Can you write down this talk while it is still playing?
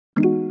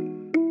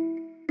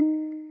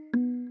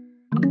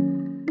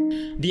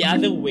The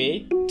other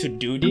way to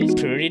do this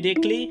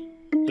periodically,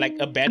 like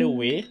a better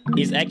way,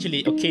 is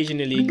actually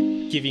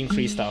occasionally giving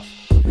free stuff.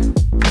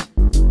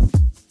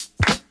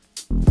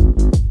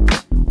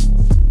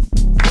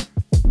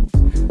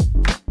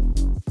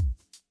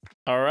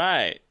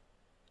 Alright.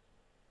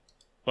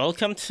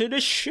 Welcome to the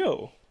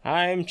show.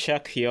 I'm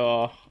Chuck,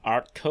 your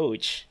art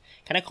coach.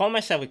 Can I call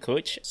myself a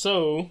coach?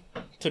 So,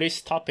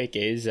 today's topic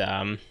is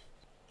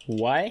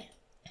why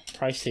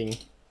pricing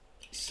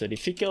is so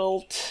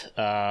difficult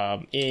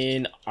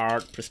in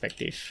art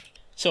perspective.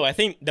 So I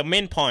think the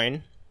main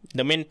point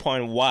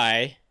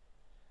why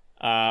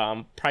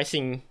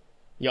pricing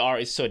your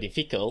art is so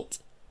difficult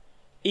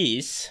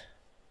is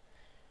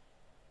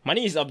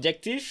money is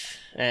objective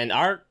and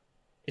art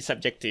is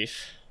subjective.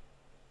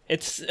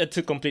 It's a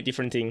two complete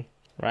different thing,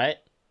 right?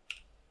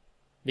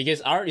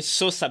 Because art is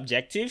so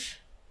subjective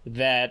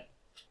that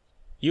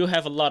you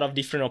have a lot of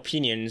different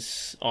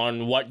opinions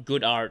on what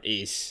good art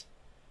is.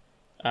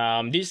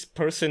 This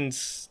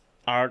person's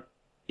art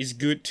is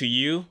good to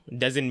you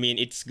doesn't mean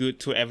it's good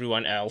to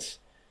everyone else.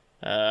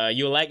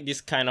 You like this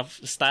kind of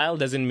style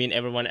doesn't mean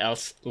everyone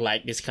else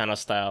like this kind of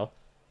style,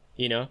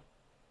 you know?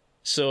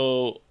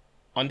 So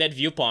on that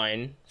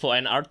viewpoint, for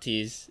an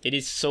artist, it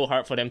is so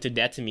hard for them to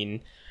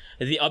determine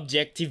the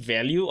objective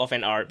value of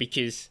an art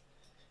because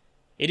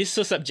it is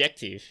so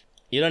subjective.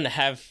 You don't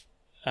have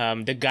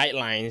the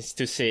guidelines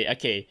to say,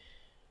 okay,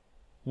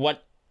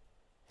 what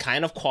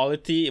kind of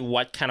quality,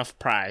 what kind of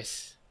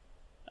price?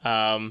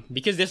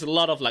 Because there's a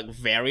lot of like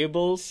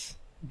variables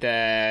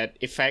that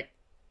affect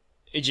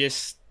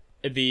just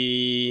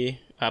the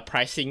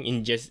pricing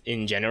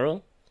in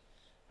general.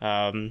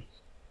 One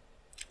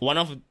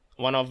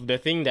of the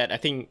thing that I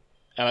think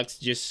Alex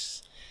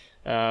just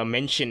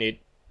mentioned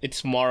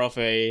it's more of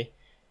a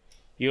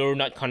you're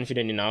not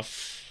confident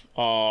enough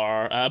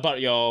or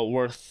about your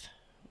worth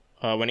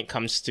when it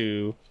comes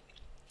to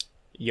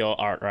your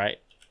art, right?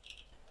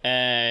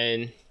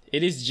 And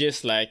it is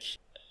just like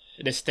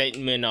the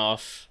statement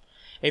of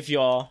if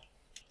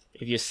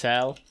you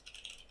sell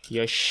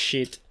your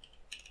shit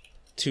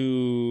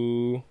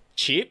too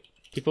cheap,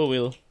 people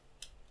will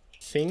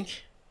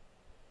think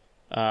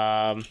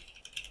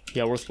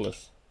you're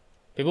worthless.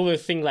 People will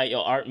think like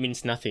your art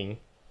means nothing.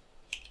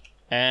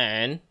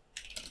 And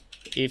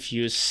if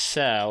you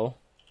sell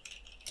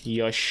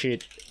your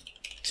shit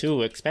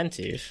too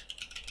expensive,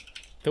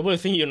 people will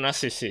think you're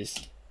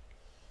narcissist.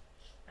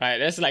 Right?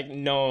 There's like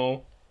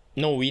no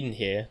win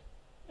here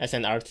as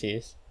an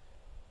artist.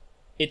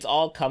 It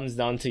all comes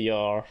down to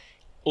your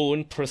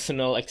own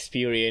personal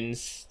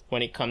experience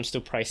when it comes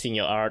to pricing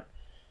your art.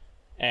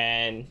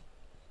 And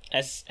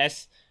as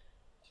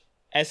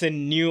a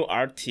new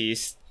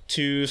artist,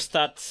 to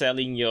start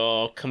selling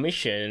your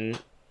commission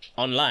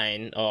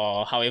online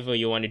or however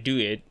you want to do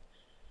it,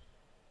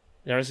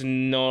 there's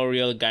no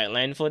real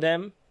guideline for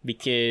them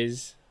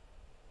because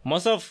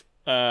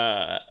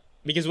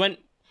because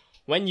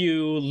when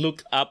you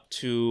look up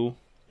to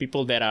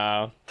people that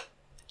are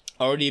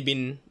already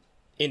been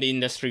in the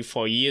industry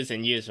for years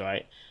and years,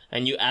 right?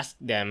 And you ask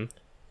them,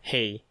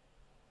 hey,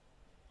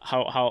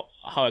 how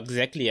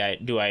exactly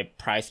do I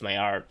price my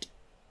art?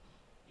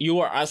 You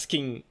are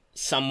asking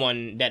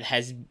someone that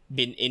has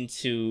been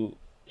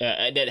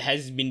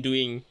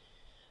doing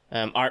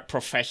art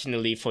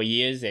professionally for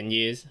years and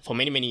years, for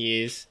many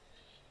years,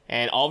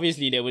 and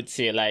obviously they would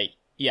say like,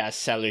 yeah,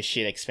 sell your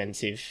shit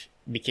expensive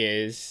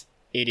because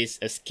it is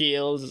a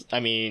skill. I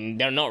mean,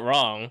 they're not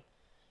wrong.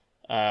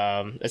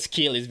 A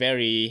skill is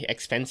very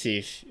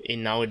expensive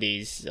in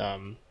nowadays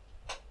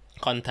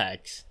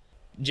context,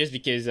 just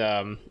because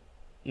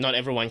not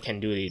everyone can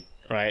do it,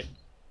 right?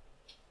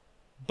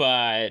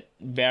 But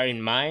bear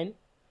in mind,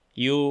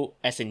 you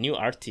as a new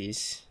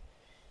artist,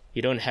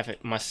 you don't have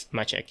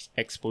much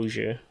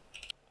exposure.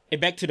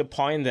 Back to the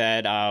point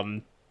that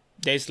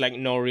there's like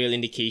no real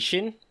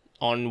indication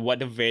on what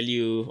the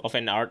value of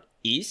an art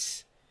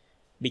is,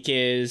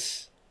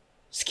 because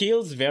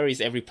skills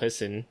varies every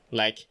person.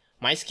 Like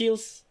my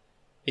skills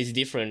is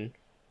different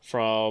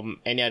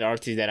from any other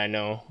artist that I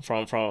know.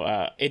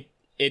 It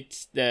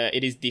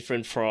is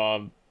different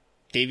from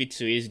David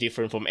Tzu, is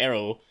different from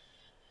Arrow.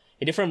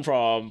 It's different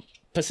from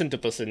person to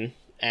person,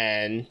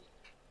 and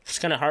it's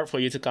kind of hard for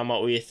you to come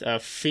up with a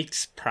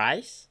fixed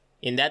price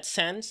in that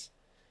sense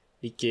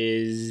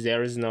because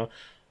there is no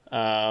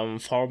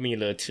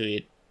formula to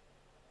it.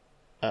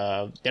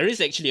 There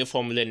is actually a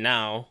formula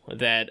now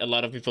that a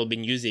lot of people have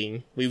been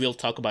using. We will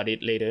talk about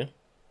it later.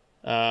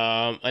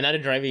 Another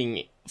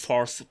driving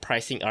force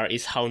pricing art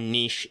is how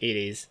niche it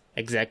is.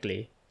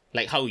 Exactly.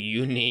 Like how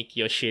unique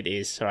your shit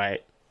is,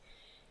 right?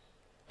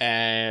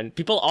 And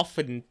people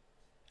often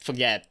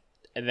forget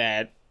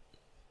that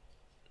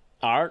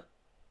art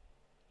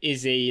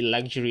is a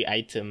luxury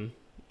item.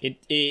 It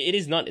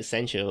is not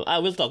essential. I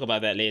will talk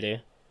about that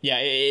later. Yeah,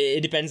 it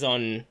depends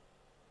on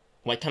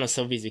what kind of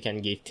service you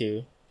can give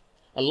to.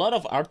 A lot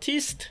of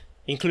artists,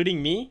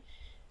 including me,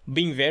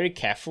 being very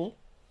careful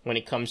when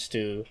it comes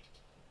to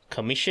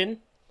commission,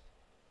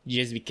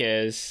 just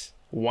because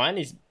one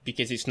is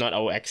because it's not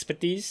our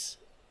expertise,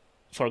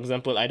 for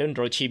example, I don't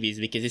draw chibis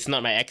because it's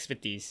not my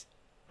expertise,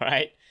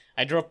 right?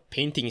 I draw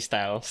painting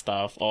style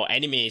stuff or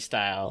anime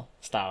style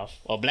stuff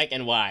or black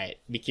and white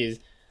because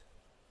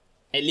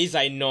at least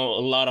I know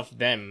a lot of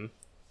them.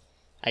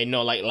 I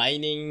know like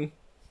lining,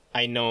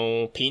 I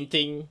know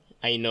painting,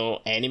 I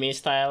know anime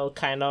style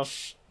kind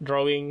of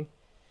drawing.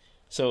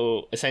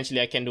 So essentially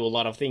I can do a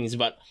lot of things.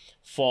 But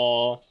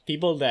for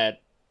people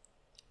that,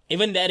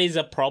 even that is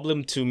a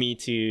problem to me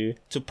to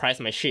price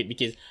my shit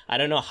because I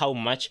don't know how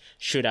much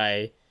should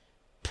I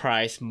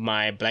price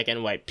my black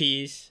and white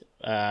piece.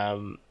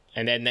 And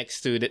then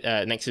next to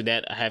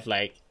that I have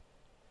like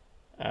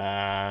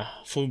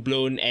full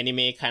blown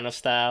anime kind of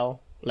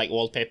style, like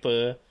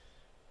wallpaper.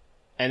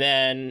 And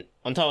then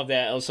on top of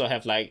that I also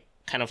have like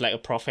kind of like a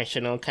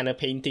professional kind of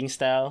painting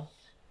style.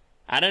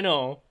 I don't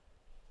know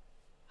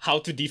how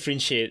to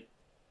differentiate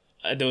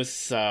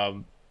those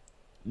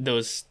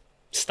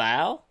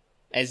style,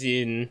 as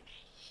in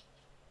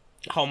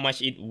how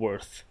much it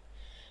worth.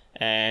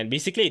 And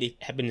basically it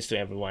happens to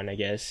everyone, I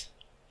guess.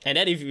 And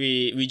that if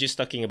we just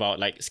talking about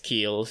like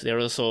skills, there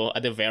are also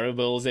other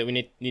variables that we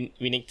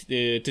need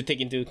to take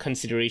into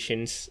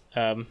considerations,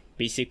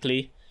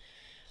 basically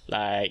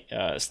like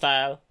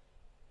style,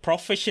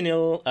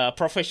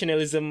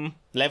 professionalism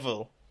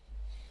level,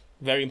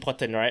 very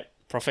important, right?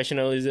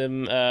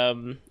 Professionalism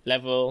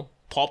level,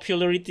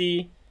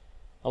 popularity,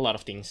 a lot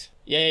of things.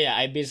 Yeah.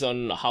 I based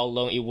on how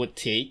long it would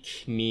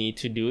take me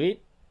to do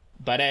it,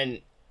 but then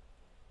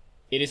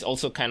it is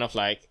also kind of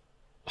like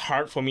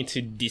hard for me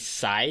to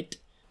decide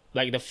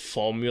like the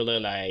formula,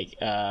 like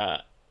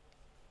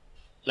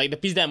the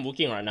piece that I'm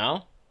working right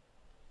now.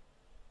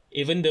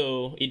 Even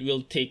though it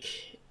will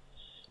take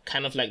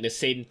kind of like the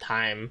same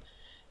time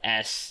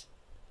as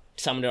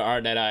some of the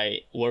art that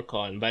I work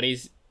on, but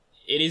it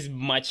is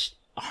much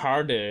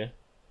harder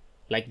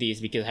like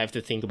this because I have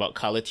to think about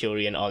color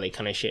theory and all that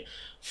kind of shit.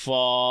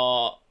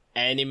 For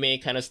anime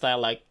kind of style,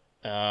 like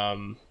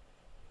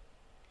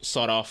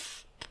sort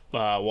of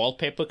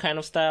wallpaper kind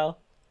of style,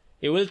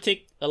 it will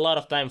take a lot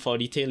of time for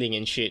detailing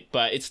and shit,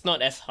 but it's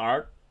not as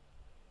hard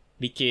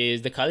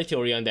because the color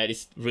theory on that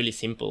is really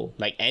simple.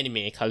 Like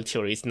anime color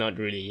theory is not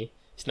really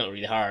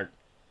hard.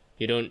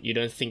 You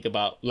don't think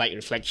about light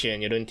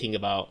reflection, you don't think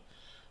about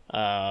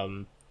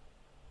all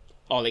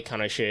that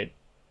kind of shit.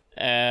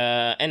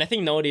 And I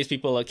think nowadays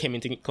people came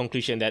into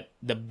conclusion that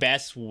the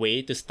best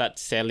way to start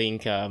selling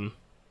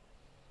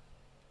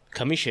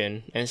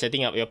commission and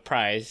setting up your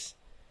price,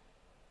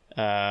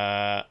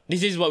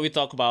 this is what we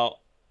talk about.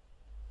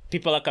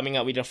 People are coming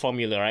up with a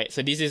formula, right?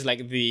 So this is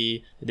like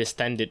the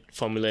standard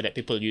formula that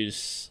people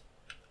use.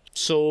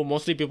 So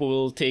mostly people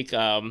will take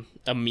a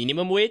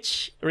minimum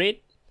wage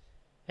rate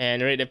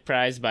and rate the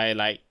price by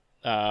like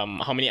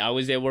how many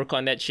hours they work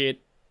on that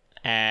shit,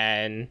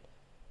 and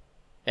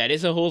that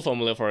is a whole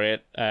formula for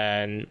it.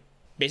 And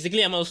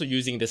basically I'm also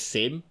using the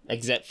same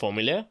exact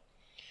formula.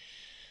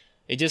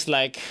 It's just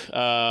like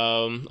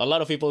a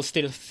lot of people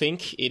still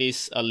think it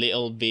is a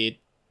little bit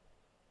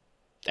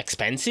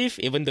expensive,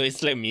 even though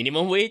it's like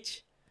minimum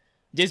wage,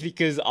 just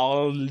because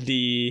all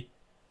the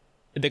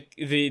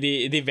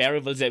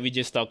variables that we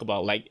just talked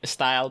about, like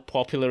style,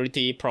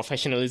 popularity,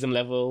 professionalism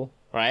level,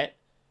 right?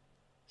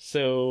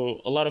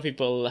 So a lot of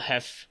people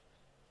have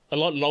a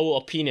lot lower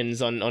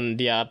opinions on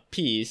their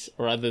piece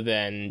rather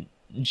than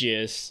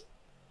just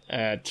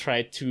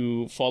try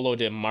to follow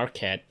the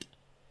market.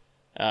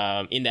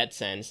 In that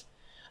sense,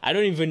 I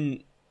don't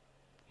even,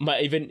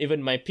 but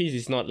even my piece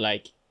is not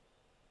like,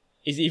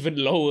 is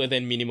even lower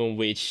than minimum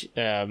wage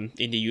in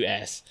the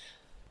US,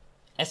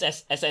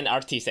 as an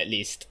artist at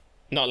least,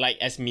 not like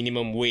as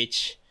minimum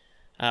wage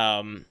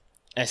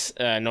as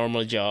a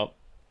normal job.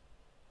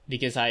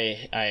 Because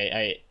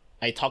I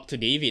talked to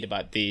David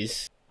about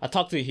this. I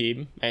talked to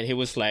him and he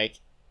was like,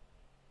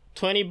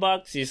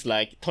 $20 is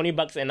like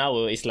 $20 an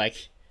hour is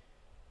like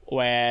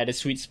where the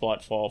sweet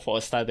spot for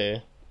a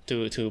starter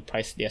to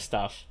price their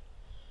stuff.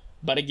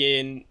 But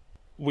again,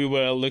 we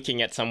were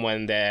looking at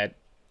someone that,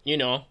 you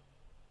know,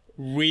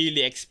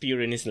 really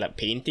experienced like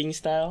painting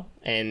style,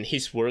 and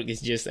his work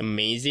is just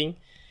amazing.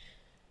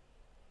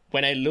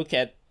 When I look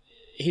at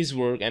his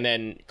work and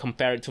then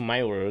compare it to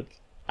my work,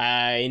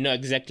 I know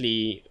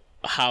exactly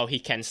how he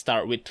can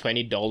start with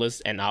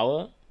 $20 an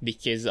hour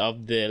because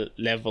of the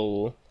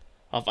level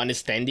of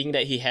understanding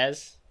that he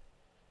has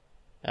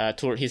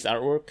toward his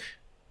artwork.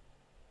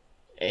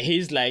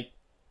 He's like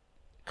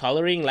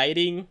coloring,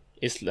 lighting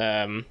is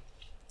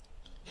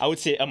I would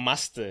say a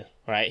master,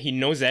 right? He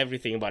knows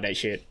everything about that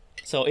shit.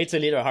 So it's a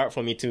little hard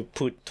for me to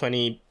put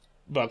 $20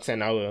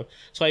 an hour.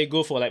 So I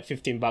go for like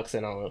 $15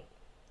 an hour,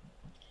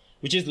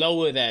 which is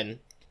lower than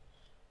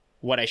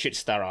what I should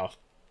start off.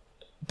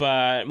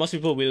 But most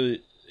people will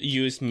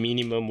use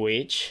minimum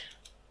wage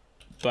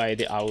by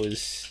the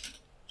hours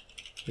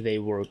they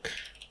work.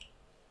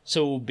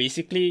 So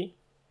basically,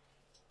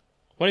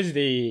 what is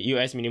the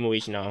US minimum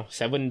wage now?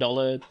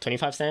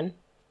 $7.25?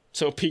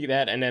 So pick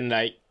that and then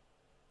like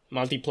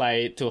multiply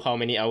it to how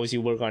many hours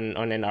you work on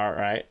an art,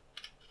 right?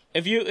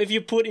 If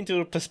you put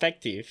into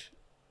perspective,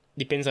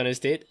 Depends on the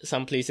state.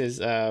 Some places,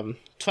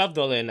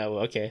 $12 an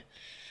hour. Okay,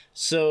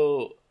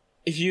 so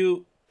if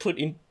you put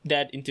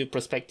that into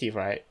perspective,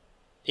 right?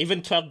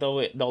 Even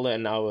 $12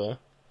 an hour,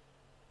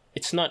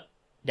 it's not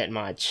that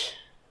much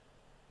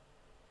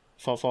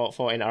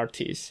for an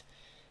artist.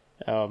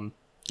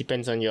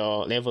 Depends on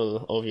your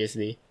level,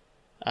 obviously.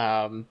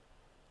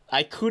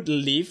 I could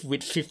live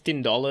with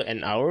 $15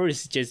 an hour.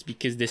 It's just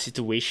because the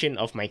situation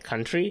of my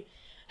country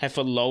have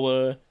a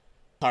lower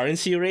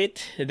currency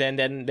rate than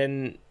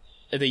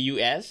the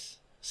US.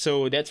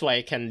 So that's why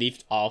I can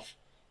live off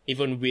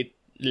even with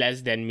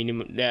less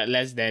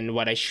than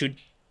what I should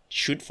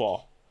shoot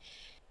for.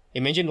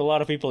 Imagine a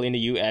lot of people in the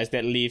US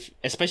that live,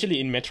 especially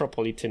in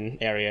metropolitan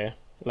area,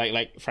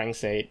 like Frank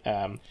said.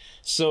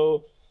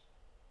 So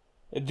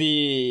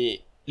the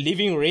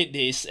living rate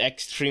is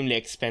extremely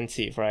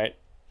expensive, right?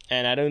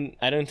 And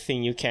I don't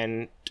think you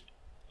can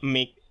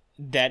make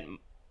that.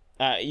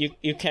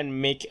 You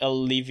can make a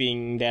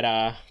living that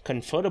are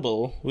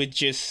comfortable with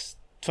just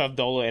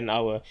 $12 an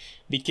hour,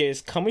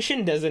 because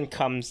commission doesn't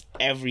come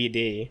every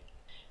day.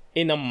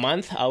 In a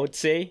month, I would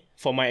say,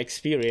 for my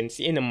experience,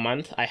 in a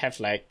month I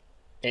have like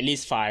at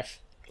least 5,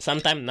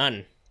 sometimes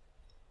none.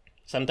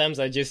 Sometimes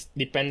I just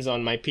depends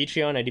on my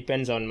Patreon, it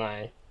depends on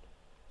my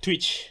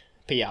Twitch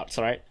payouts,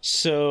 right?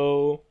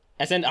 So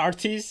as an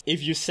artist,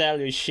 if you sell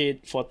your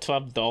shit for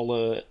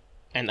 $12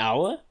 an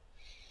hour,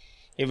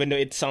 even though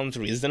it sounds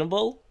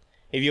reasonable,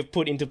 if you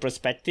put into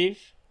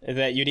perspective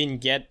that you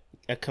didn't get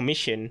a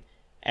commission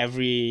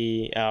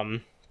every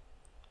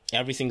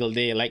single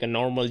day like a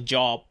normal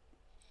job.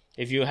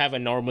 If you have a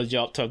normal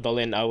job,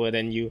 $12 an hour,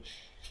 then you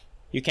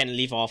can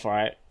live off,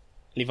 right?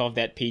 Live off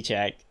that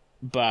paycheck.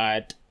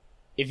 But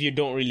if you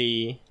don't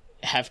really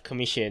have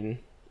commission,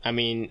 I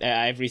mean,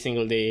 every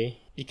single day,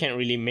 you can't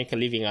really make a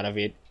living out of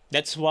it.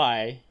 That's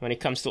why when it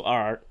comes to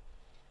art,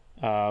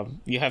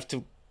 you have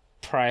to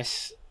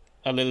price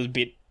a little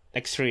bit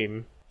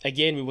extreme.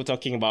 Again, we were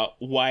talking about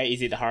why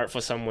is it hard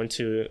for someone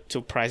to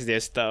price their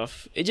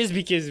stuff. It's just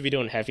because we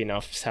don't have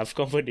enough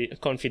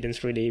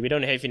self-confidence, really. We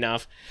don't have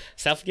enough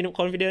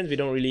self-confidence. We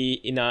don't really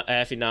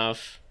have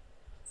enough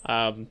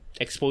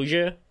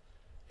exposure,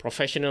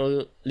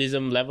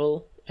 professionalism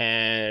level,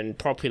 and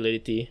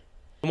popularity.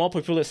 The more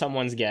popular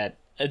someone's get,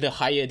 the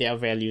higher their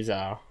values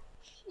are.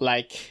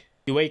 Like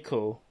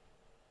Ueko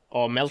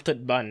or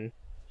Melted Bun.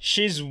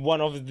 She's one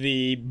of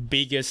the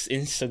biggest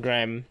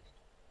Instagram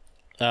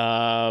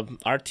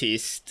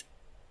artist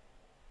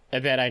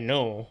that I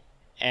know,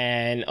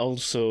 and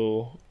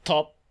also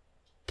top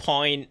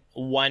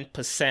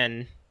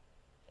 0.1%.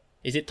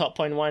 Is it top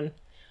 0.1?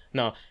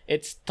 No,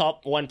 it's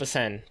top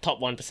 1%. Top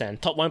 1%.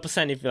 Top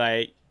 1% if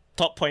like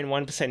top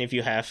 0.1% if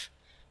you have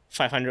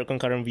 500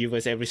 concurrent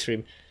viewers every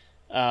stream.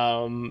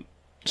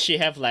 She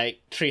have like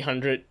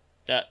 200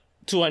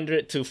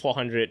 to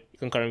 400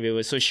 concurrent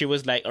viewers. So she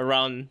was like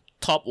around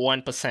top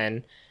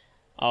 1%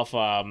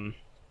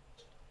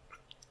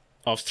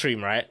 of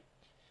stream, right?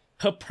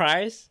 Her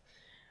price,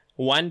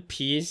 one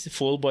piece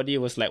full body,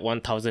 was like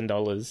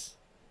 $1,000,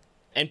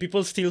 and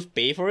people still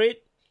pay for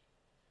it.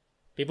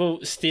 People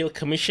still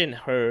commission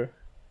her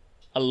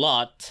a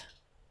lot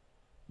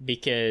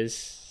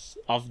because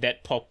of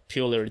that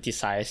popularity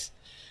size.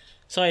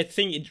 So I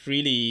think it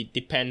really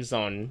depends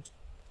on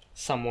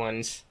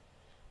someone's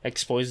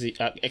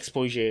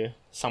exposure,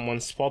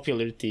 someone's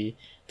popularity,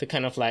 to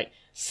kind of like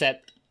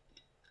set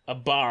a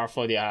bar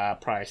for their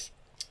price.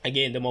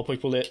 Again, the more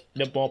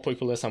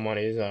popular someone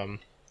is,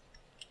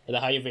 the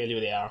higher value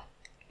they are.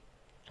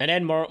 And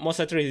then most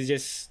artists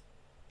just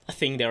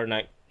think they're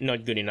not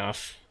good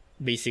enough,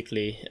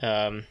 basically.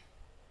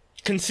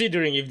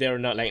 Considering if they're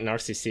not like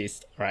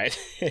narcissists, right?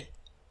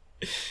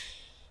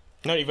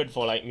 Not even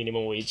for like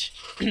minimum wage.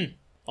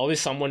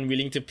 Always someone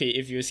willing to pay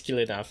if you're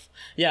skilled enough.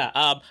 Yeah,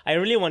 I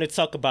really want to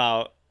talk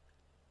about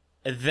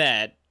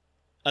that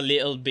a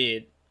little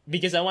bit,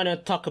 because I want to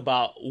talk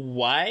about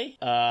why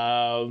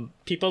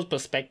people's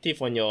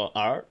perspective on your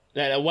art,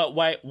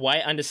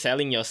 why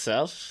underselling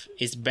yourself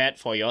is bad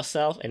for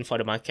yourself and for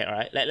the market,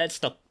 right? Let's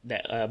talk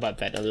about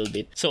that a little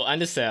bit. So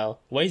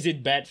undersell, why is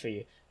it bad for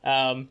you?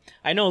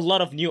 I know a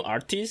lot of new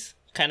artists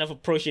kind of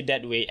approach it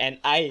that way, and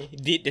I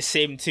did the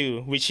same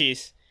too, which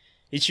is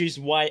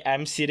why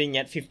I'm sitting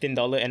at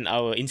 $15 an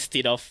hour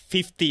instead of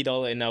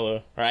 $50 an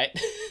hour, right?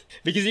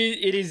 Because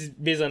it is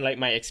based on like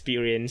my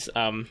experience,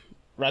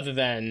 rather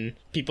than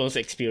people's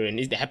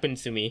experience. It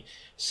happens to me.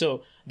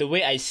 So the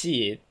way I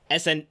see it,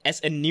 as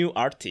a new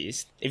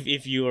artist,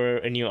 if you're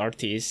a new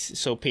artist,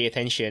 so pay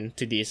attention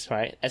to this,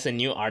 right? As a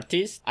new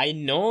artist, I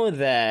know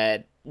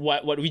that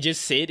what we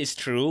just said is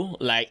true.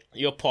 Like,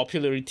 your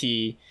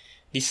popularity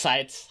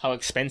decides how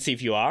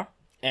expensive you are,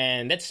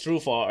 and that's true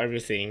for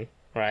everything,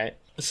 right?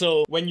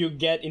 So when you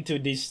get into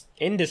this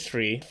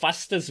industry,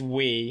 fastest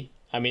way,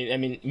 I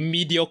mean,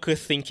 mediocre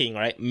thinking,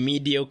 right?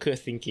 Mediocre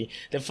thinking.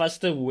 The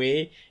faster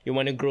way you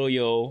want to grow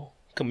your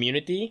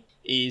community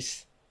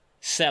is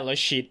sell a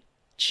shit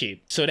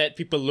cheap, so that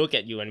people look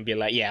at you and be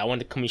like, yeah, I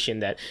want to commission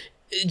that.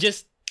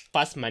 Just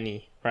fast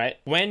money, right?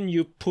 When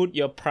you put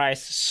your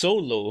price so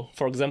low,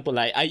 for example,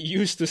 like I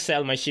used to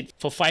sell my shit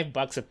for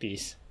 $5 a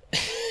piece,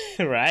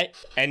 right?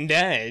 And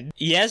then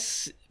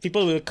yes,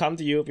 people will come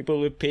to you, people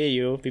will pay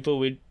you, people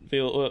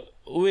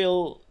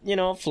will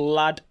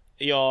flood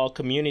your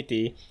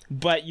community,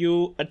 but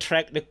you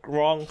attract the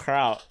wrong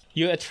crowd.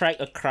 You attract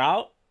a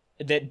crowd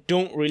that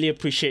don't really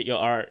appreciate your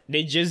art.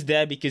 They just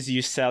there because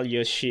you sell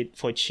your shit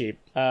for cheap.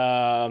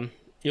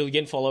 You'll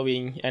gain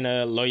following and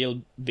a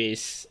loyal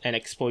base and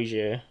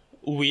exposure.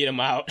 Weed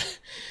them out.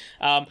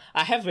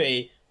 I have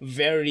a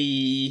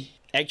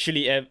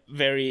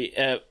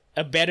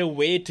better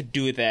way to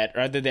do that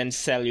rather than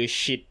sell your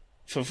shit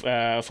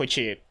for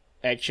cheap.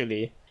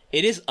 Actually,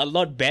 it is a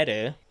lot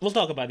better. We'll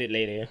talk about it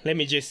later. Let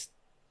me just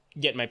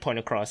get my point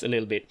across a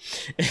little bit.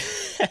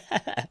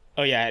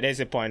 Oh yeah, there's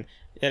a point.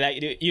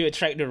 Like you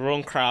attract the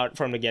wrong crowd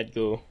from the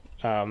get-go.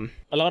 A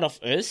lot of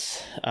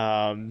us,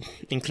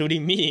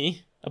 including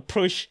me,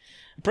 approach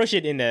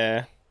it in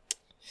a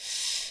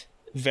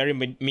very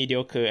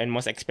mediocre and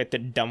most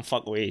expected dumb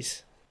fuck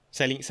ways.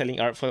 Selling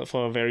art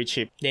for very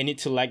cheap. They need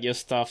to like your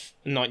stuff,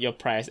 not your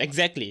price.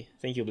 Exactly.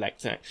 Thank you, Black.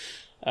 Sorry.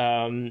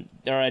 There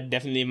are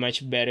definitely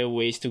much better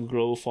ways to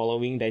grow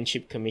following than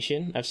cheap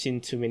commission. I've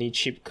seen too many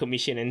cheap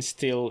commission and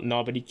still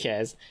nobody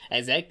cares.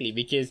 Exactly,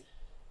 because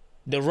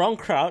the wrong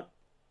crowd,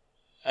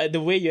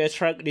 the way you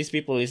attract these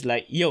people is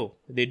like, yo,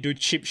 they do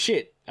cheap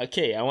shit.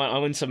 Okay, I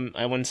want some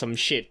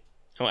shit.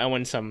 I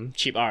want some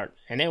cheap art.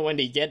 And then when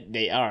they get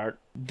the art,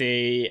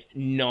 they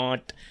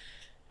not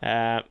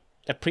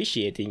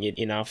appreciating it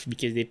enough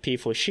because they pay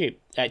for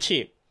cheap.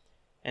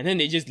 And then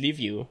they just leave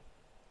you.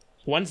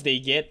 Once they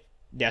get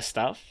their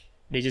stuff,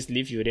 they just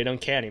leave you. They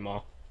don't care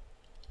anymore.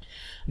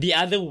 The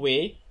other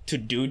way to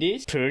do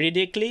this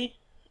periodically,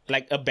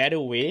 like a better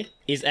way,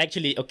 is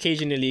actually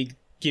occasionally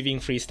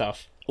giving free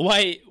stuff.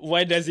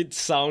 Why does it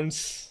sound...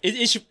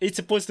 It's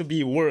supposed to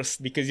be worse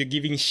because you're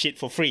giving shit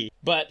for free.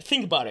 But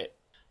think about it.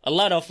 A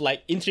lot of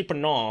like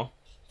entrepreneur,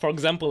 for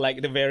example,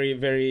 like the very,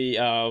 very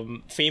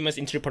famous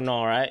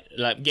entrepreneur, right?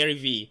 Like Gary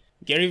Vee.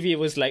 Gary Vee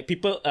was like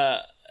people,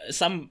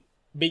 some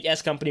big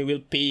ass company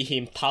will pay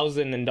him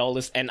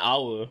 $1,000 an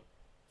hour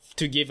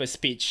to give a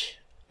speech.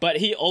 But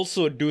he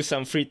also do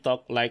some free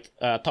talk, like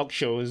talk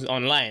shows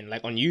online,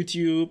 like on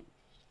YouTube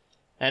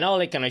and all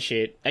that kind of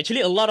shit.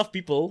 Actually, a lot of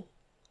people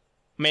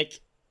make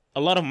a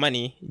lot of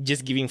money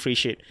just giving free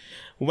shit.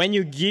 When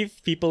you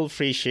give people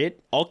free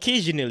shit,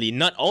 occasionally,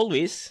 not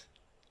always,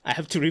 I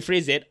have to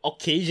rephrase it,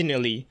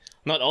 occasionally,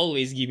 not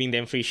always giving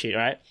them free shit,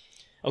 right?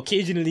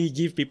 Occasionally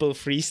give people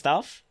free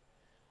stuff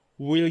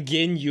will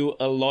gain you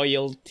a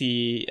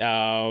loyalty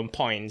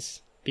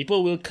points.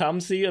 People will come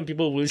to you and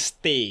people will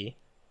stay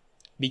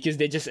because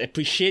they just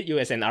appreciate you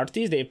as an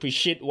artist. They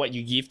appreciate what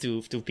you give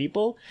to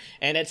people.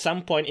 And at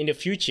some point in the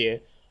future,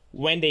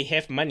 when they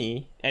have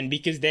money and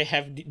because they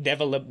have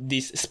developed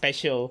this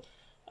special,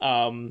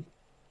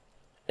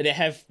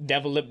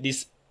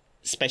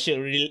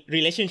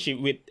 relationship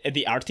with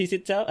the artist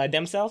itself,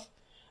 themselves,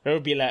 they'll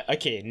be like,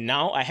 okay,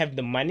 now I have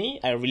the money,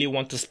 I really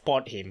want to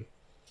support him,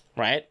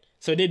 right?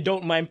 So they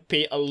don't mind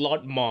pay a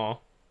lot more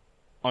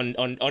on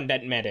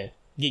that matter.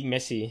 Gig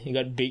Messi, you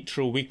got big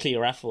through weekly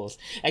raffles.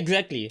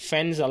 Exactly,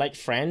 fans are like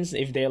friends.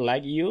 If they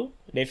like you,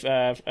 they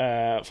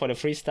for the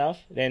free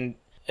stuff, then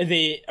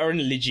they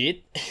earn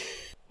legit.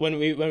 when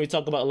we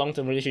talk about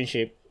long-term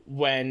relationship,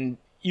 when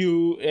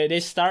you they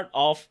start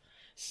off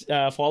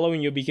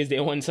following you because they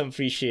want some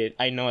free shit.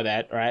 I know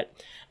that, right?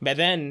 But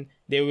then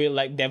they will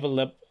like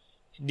develop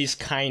this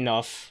kind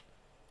of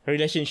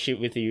relationship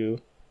with you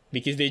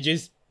because they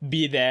just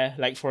be there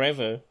like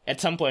forever.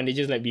 At some point, they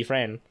just like be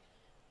friends.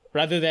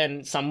 Rather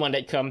than someone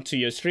that come to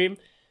your stream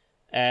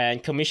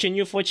and commission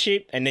you for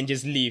cheap and then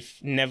just leave,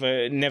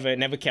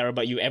 never care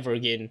about you ever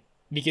again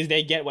because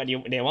they get what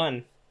they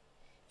want.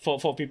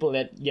 For people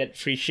that get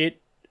free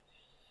shit,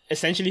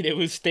 essentially they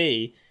will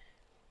stay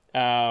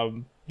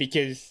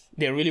because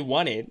they really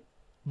want it.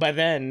 But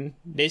then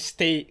they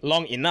stay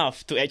long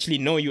enough to actually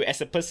know you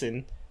as a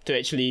person, to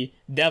actually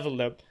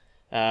develop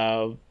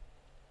a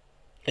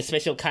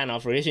special kind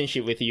of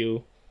relationship with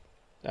you,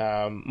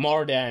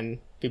 more than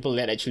people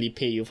that actually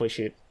pay you for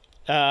shit.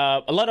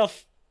 I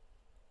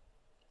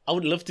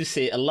would love to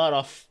say a lot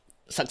of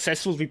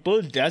successful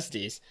people does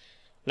this.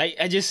 Like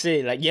I just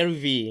say, like Gary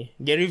Vee,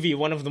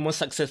 one of the most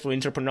successful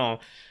entrepreneur,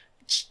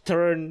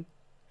 turn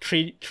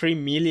 3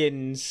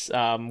 millions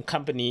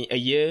company a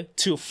year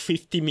to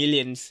 50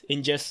 millions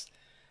in just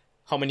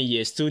how many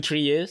years?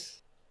 2-3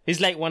 years. He's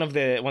like one of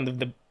the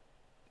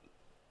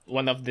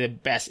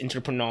best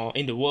entrepreneur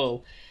in the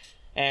world,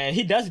 and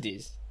he does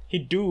this. He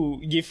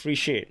do give free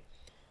shit.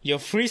 Your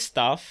free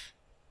stuff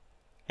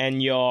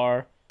and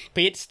your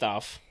paid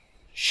stuff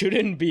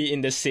shouldn't be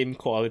in the same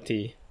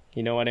quality.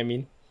 You know what I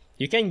mean?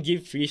 You can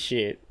give free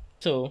shit.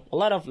 So a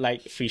lot of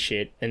like free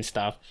shit and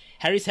stuff.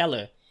 Harris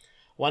Heller,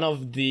 one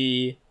of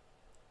the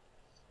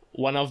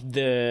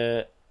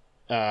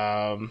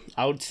I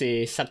would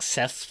say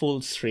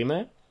successful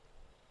streamer,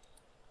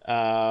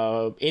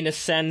 in a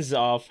sense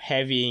of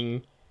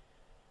having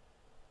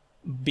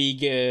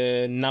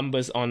bigger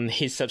numbers on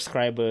his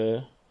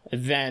subscriber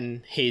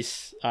than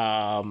his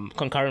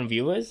concurrent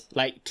viewers,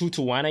 like 2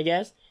 to 1, I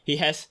guess. He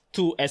has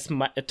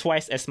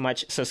twice as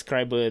much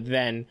subscriber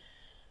than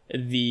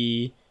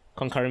the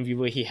concurrent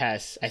viewer he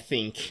has, I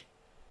think,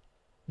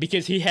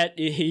 because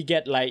he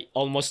get like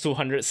almost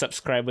 200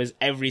 subscribers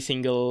every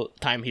single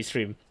time he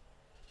stream.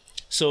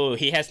 So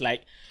he has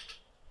like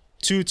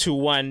 2 to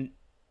 1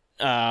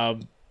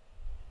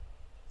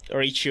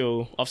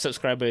 ratio of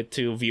subscriber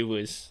to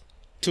viewers.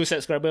 2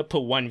 subscriber per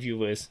 1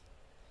 viewers.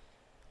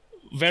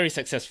 Very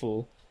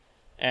successful.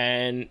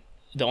 And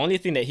the only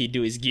thing that he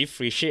do is give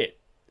free shit.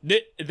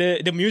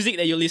 The music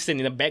that you listen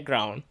in the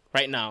background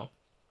right now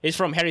is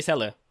from Harry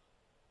Seller.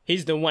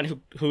 He's the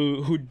one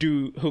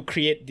who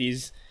create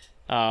these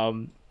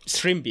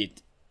stream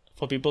beat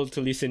for people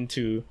to listen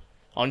to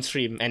on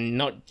stream and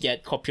not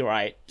get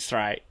copyright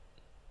strike.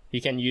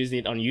 You can use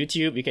it on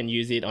YouTube, you can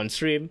use it on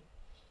stream.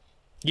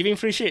 Giving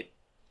free shit.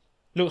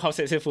 Look how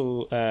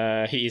successful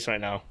he is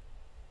right now.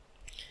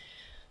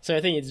 So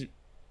I think it's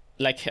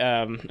like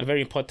a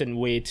very important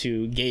way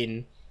to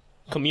gain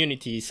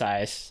community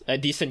size, a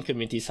decent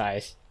community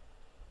size,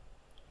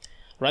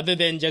 rather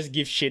than just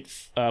give shit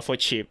for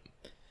cheap.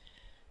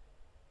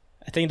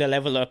 I think the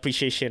level of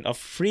appreciation of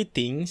free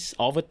things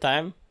over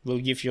time will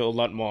give you a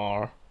lot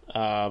more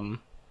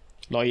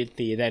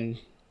loyalty than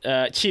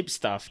cheap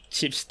stuff.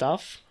 Cheap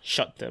stuff,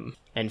 short term,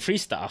 and free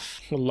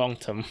stuff, long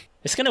term.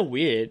 It's kind of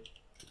weird.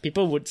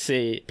 People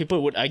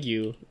would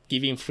argue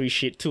giving free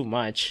shit too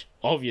much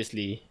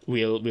obviously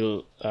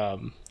will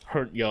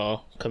hurt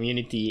your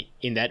community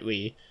in that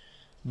way.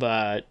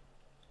 But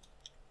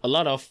a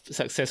lot of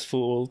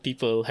successful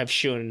people have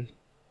shown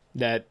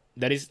that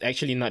that is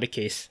actually not the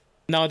case.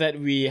 Now that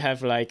we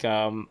have like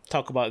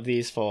talked about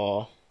this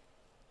for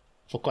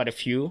quite a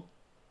few,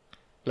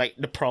 like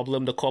the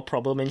core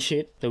problem and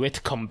shit, the way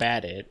to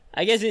combat it,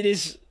 I guess it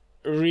is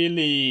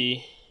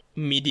really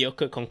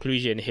mediocre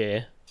conclusion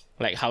here,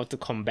 like how to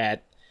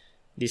combat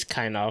this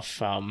kind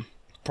of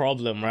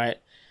problem, right?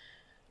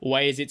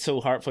 Why is it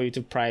so hard for you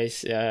to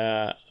price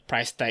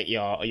tag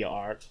your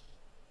art?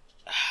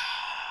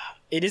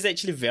 It is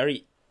actually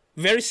very,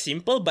 very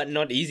simple, but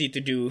not easy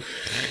to do.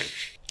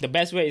 The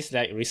best way is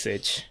like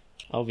research,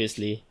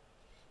 obviously.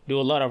 Do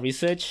a lot of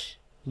research.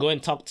 Go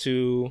and talk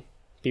to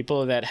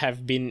people that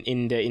have been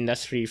in the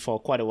industry for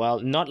quite a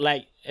while. Not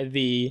like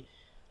the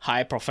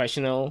high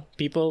professional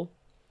people.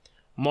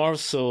 More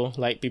so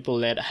like people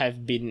that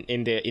have been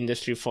in the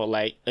industry for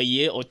like a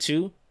year or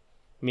two.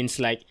 Means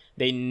like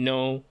they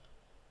know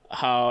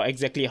how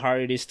exactly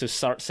hard it is to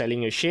start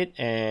selling your shit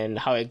and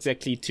how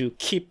exactly to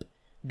keep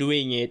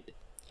doing it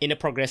in a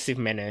progressive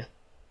manner.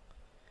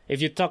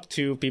 If you talk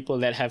to people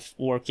that have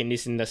worked in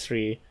this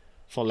industry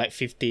for like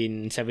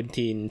 15,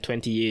 17,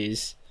 20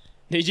 years,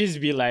 they just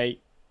be like,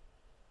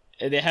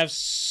 they have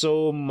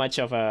so much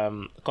of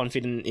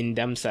confidence in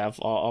themselves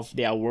or of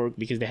their work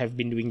because they have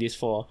been doing this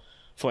for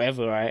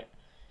forever, right?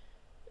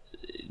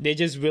 They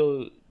just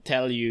will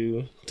tell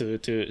you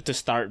to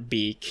start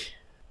big.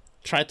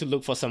 Try to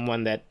look for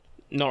someone that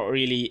not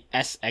really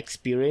as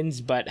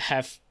experienced but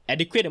have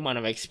adequate amount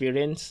of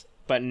experience,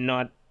 but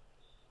not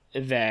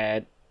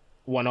that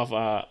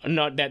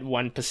not that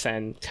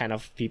 1% kind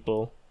of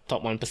people,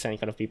 top 1%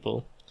 kind of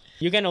people.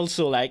 You can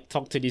also like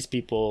talk to these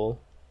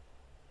people,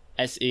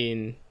 as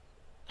in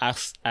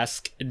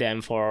ask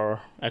them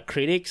for a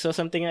critics or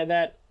something like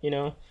that. You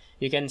know,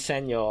 you can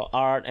send your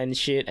art and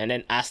shit and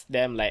then ask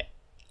them like,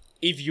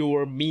 if you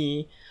were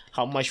me,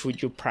 how much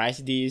would you price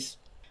this?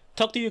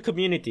 Talk to your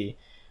community.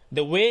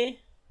 The way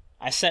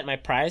I set my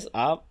price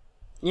up,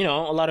 you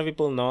know, a lot of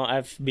people know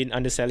I've been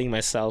underselling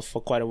myself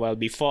for quite a while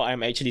before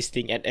I'm actually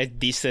staying at a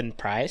decent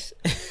price.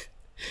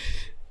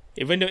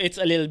 Even though it's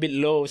a little bit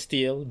low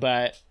still,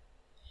 but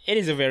it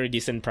is a very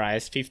decent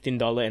price.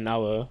 $15 an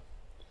hour.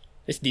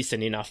 It's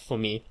decent enough for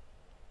me.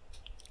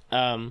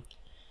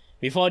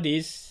 Before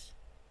this,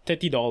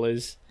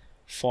 $30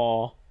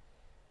 for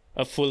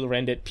a full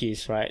rendered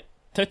piece, right?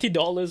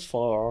 $30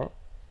 for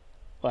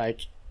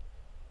like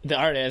the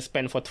art that I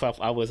spent for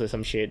 12 hours or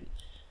some shit.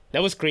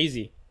 That was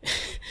crazy.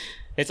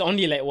 It's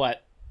only like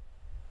what,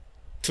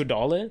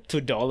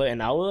 $2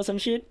 an hour or some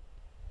shit.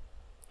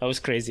 That was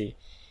crazy.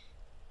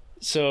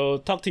 So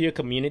talk to your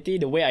community.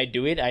 The way I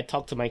do it, I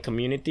talk to my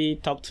community,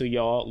 talk to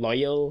your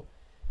loyal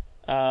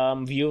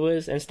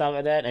viewers and stuff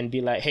like that, and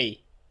be like,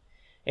 hey,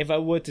 if I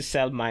were to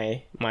sell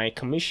my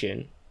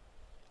commission,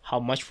 how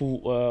much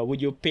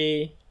would you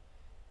pay?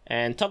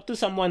 And talk to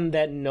someone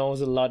that knows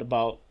a lot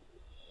about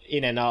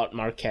in and out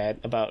market,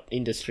 about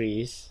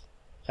industries,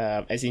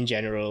 as in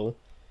general.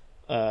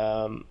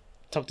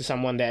 Talk to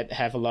someone that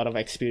have a lot of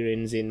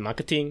experience in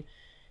marketing,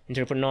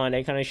 entrepreneur, and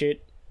that kind of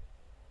shit.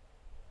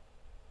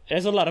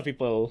 There's a lot of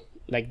people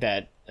like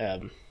that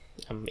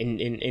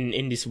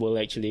in this world.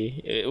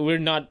 Actually, we're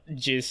not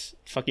just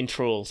fucking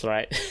trolls,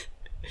 right?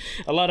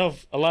 a lot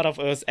of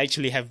us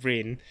actually have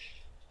brain,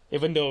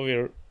 even though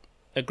we're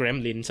a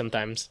gremlin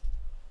sometimes.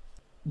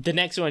 The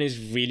next one is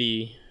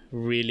really,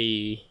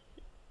 really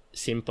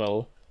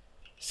simple.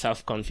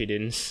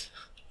 Self-confidence.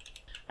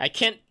 I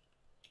can't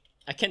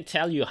I can't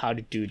tell you how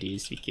to do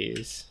this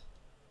because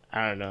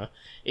I don't know.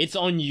 It's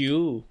on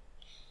you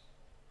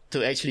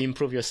to actually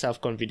improve your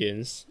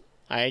self-confidence.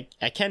 I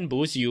can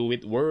boost you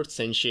with words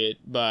and shit,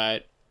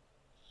 but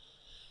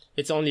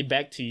it's only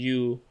back to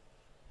you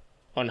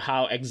on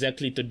how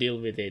exactly to deal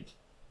with it.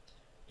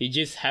 You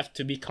just have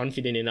to be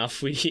confident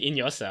enough in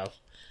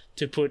yourself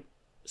to put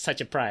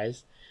such a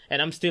price.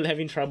 And I'm still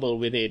having trouble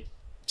with it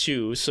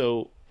too,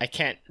 so I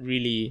can't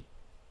really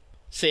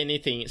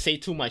say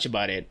too much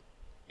about it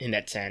in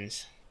that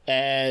sense.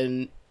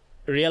 And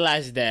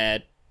realize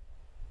that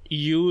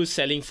you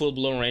selling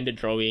full-blown render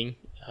drawing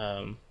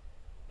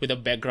with a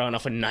background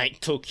of a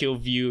night Tokyo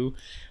view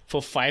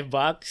for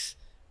 $5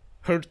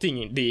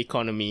 hurting the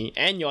economy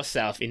and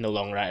yourself in the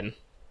long run.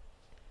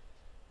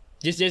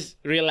 Just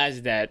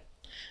realize that,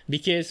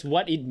 because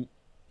what it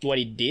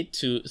did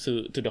to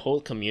the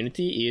whole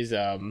community is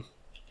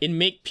it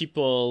make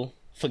people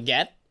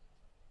forget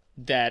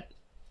that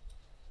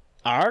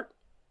art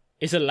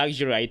is a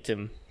luxury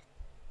item.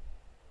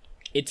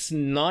 It's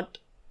not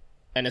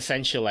an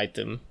essential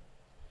item.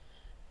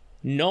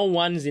 No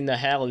one's in the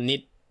hell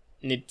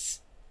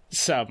needs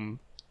some,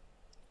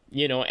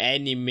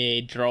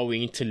 anime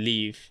drawing to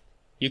live.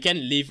 You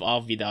can live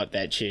off without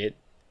that shit.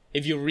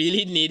 If you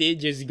really need it,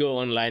 just go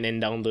online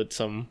and download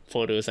some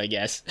photos, I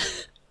guess.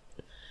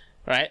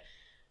 Right?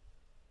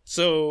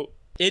 So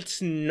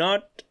it's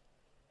not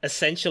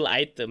essential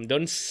item.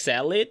 Don't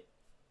sell it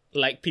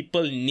like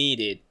people need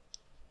it,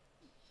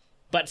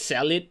 but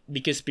sell it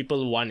because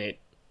people want it.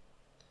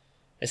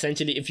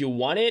 Essentially, if you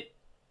want it,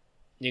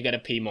 you gotta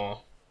pay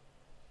more.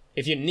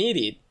 If you need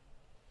it,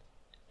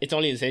 it's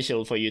only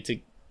essential for you to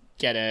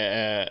get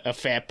a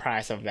fair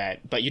price of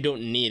that, but you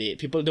don't need it.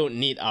 People don't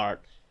need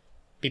art.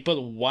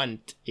 People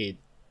want it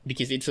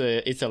because it's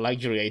a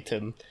luxury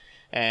item.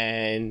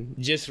 And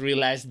just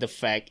realize the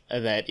fact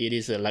that it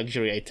is a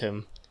luxury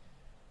item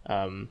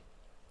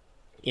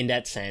in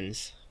that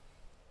sense.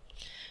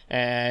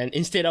 And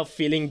instead of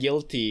feeling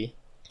guilty,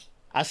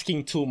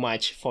 asking too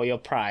much for your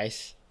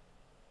price,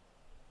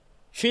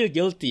 feel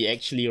guilty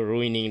actually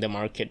ruining the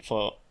market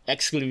for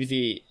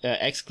exclusivity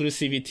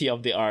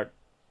of the art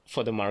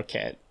for the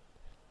market.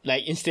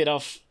 Like instead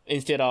of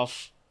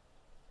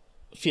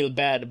feel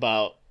bad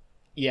about,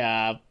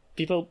 yeah,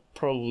 people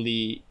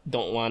probably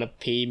don't want to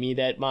pay me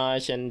that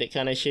much and that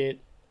kind of shit.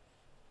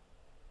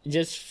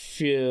 You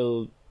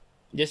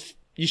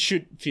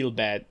should feel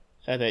bad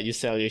that you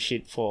sell your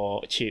shit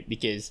for cheap,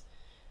 because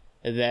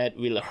that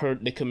will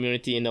hurt the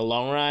community in the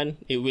long run.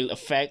 It will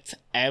affect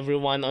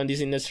everyone on this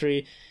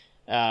industry,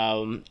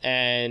 and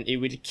it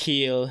will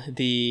kill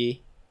the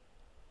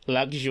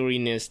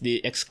luxuriness,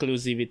 the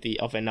exclusivity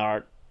of an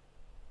art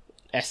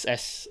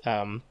as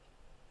a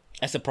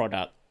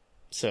product.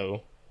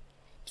 So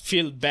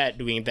feel bad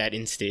doing that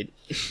instead.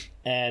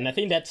 And I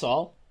think that's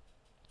all.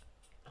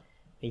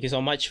 Thank you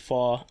so much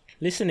for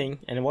listening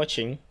and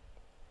watching.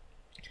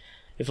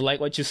 If you like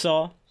what you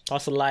saw,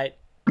 toss a like.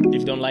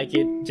 If you don't like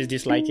it, just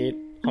dislike it.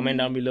 Comment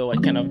down below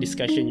what kind of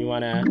discussion you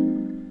wanna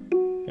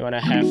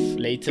have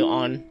later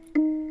on,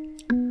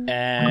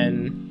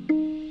 and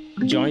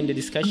join the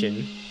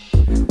discussion.